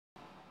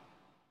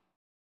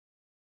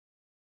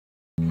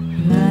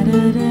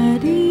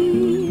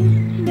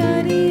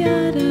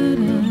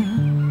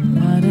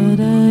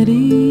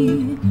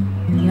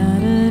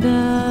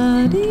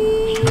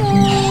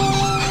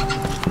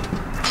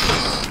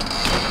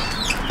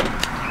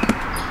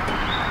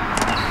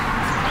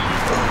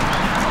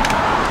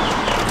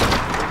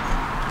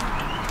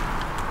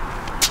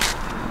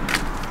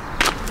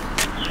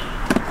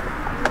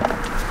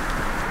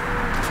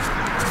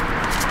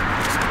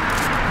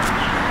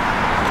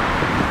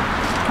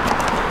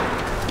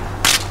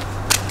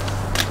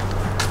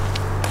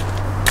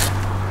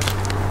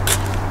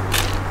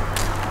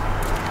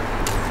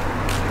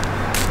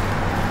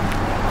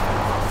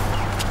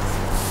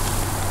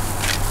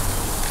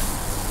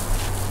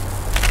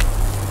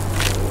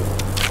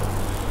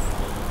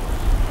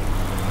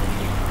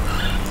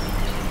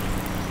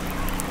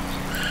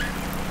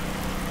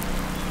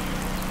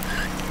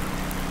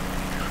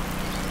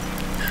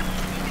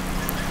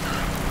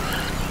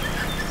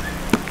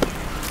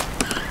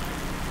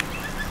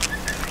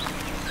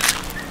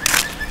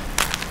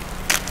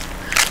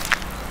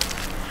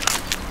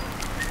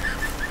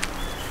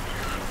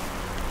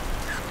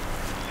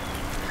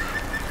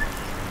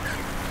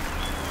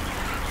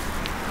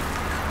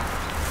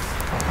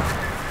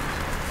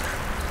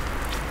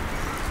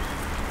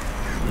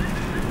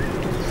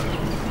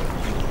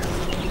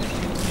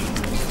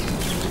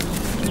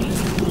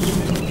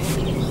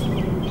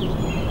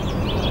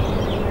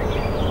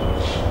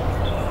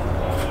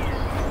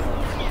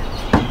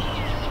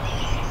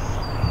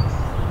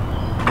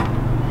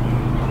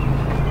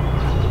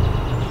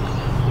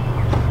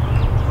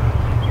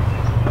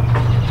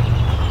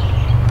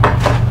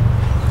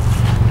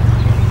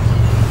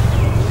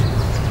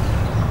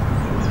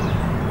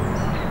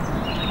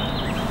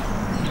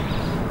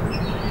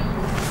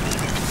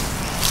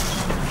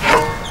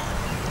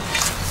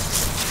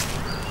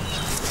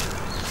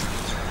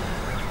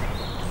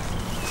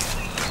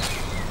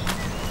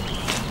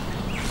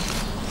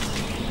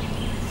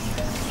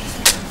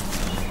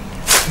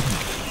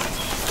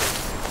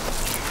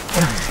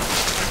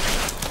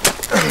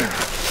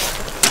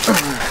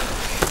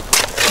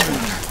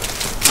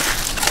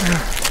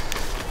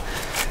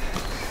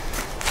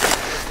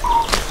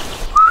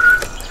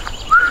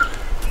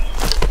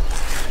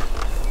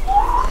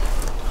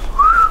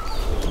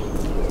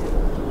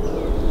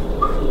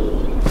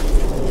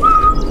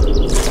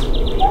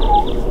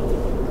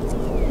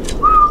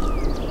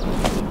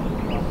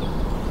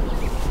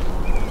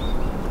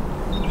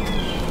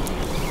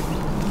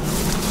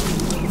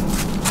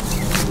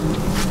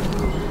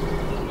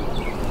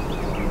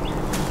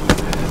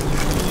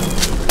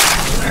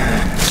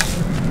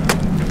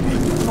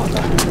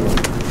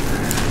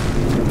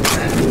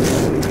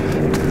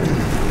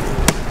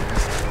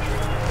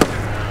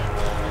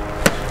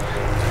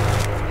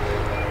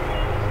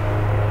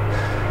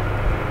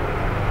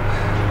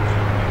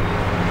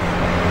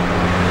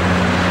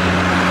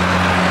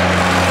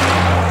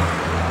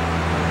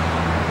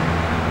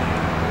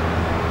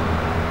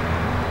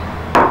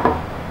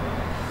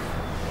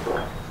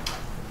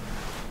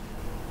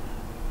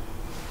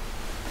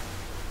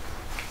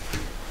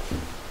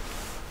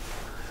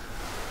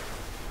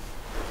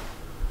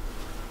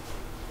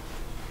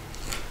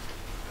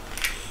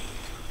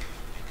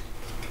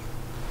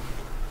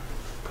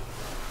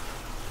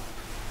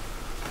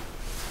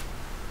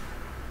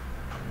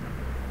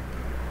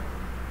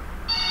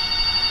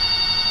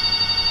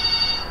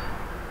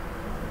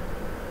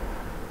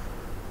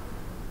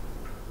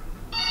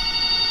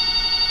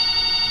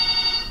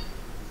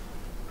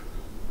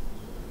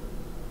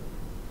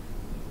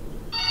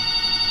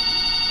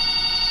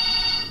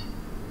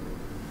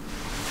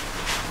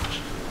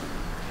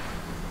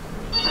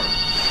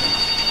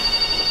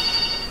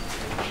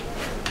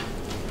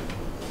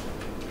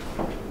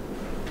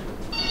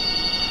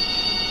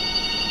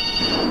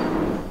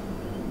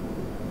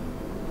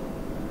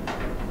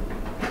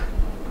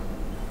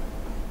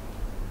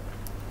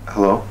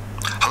Hello?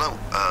 Hello,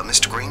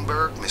 Mr.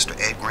 Greenberg, Mr.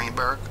 Ed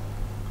Greenberg?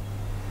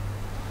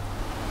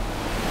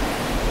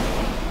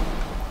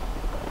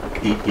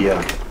 Yeah.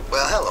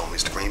 Well, hello,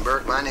 Mr.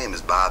 Greenberg. My name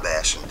is Bob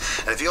Ashen,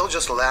 and if you'll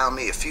just allow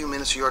me a few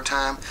minutes of your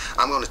time,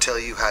 I'm going to tell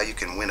you how you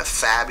can win a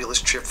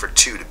fabulous trip for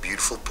two to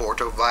beautiful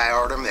Puerto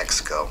Vallarta,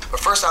 Mexico. But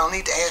first, I'll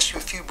need to ask you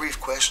a few brief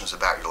questions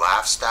about your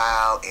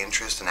lifestyle,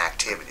 interests, and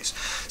activities.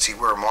 See,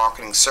 we're a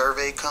marketing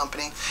survey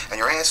company, and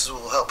your answers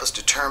will help us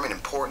determine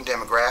important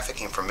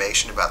demographic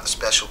information about the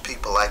special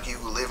people like you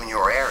who live in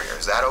your area.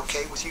 Is that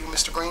okay with you,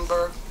 Mr.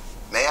 Greenberg?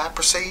 May I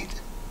proceed?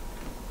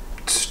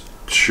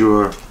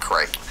 Sure.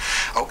 Great.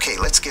 Okay,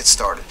 let's get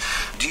started.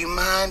 Do you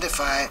mind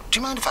if I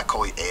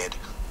call you Ed?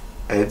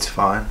 Ed's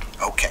fine.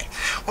 Okay.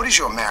 What is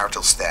your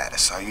marital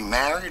status? Are you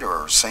married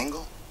or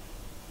single?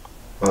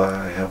 Well,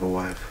 I have a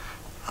wife.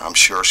 I'm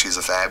sure she's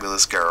a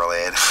fabulous girl,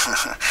 Ed.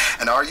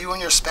 And are you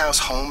and your spouse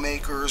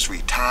homemakers,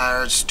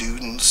 retired,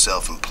 students,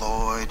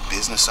 self-employed,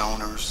 business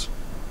owners?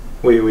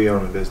 We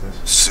own a business.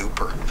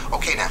 Super.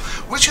 Okay, now,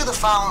 which of the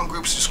following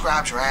groups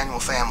describes your annual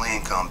family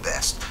income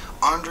best?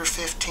 under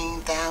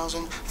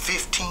 15,000,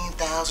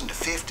 15,000 to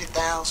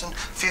 50,000,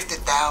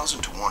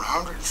 50,000 to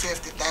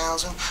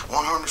 150,000,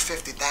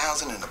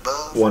 150,000 and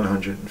above?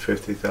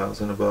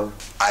 150,000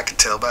 above. I could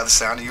tell by the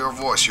sound of your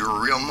voice you're a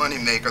real money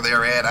maker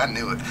there, Ed. I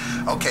knew it.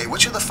 Okay,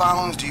 which of the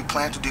followings do you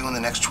plan to do in the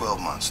next 12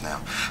 months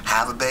now?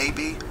 Have a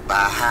baby,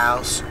 buy a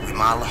house,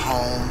 remodel a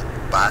home,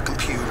 buy a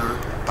computer,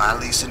 buy,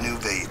 lease a new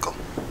vehicle.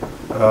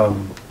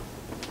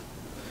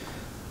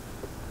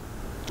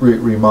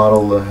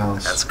 Remodel the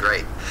house. That's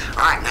great.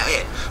 All right, now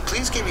Ed,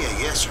 please give me a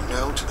yes or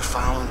no to the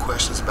following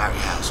questions about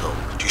your household.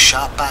 Do you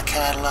shop by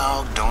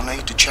catalog,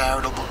 donate to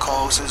charitable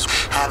causes,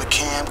 have a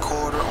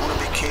camcorder, own a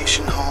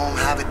vacation home,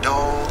 have a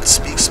dog,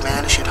 speak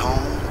Spanish at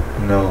home?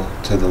 No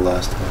to the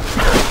last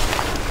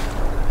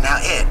one. Now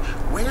Ed,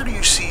 where do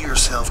you see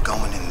yourself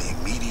going in the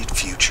immediate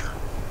future?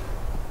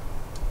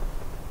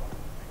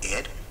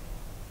 Ed?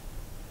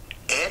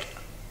 Ed?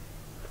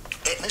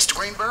 Ed, Mr.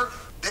 Greenberg?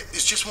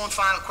 It's just one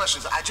final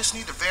question. I just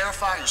need to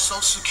verify your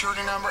social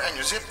security number and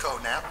your zip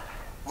code now.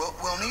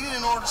 We'll need it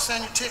in order to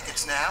send your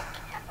tickets now.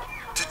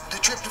 To the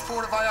trip to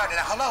Puerto Vallarta.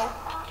 Now, hello?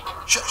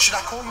 Should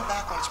I call you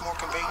back when it's more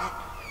convenient?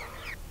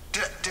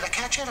 Did I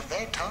catch you at a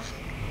bad time?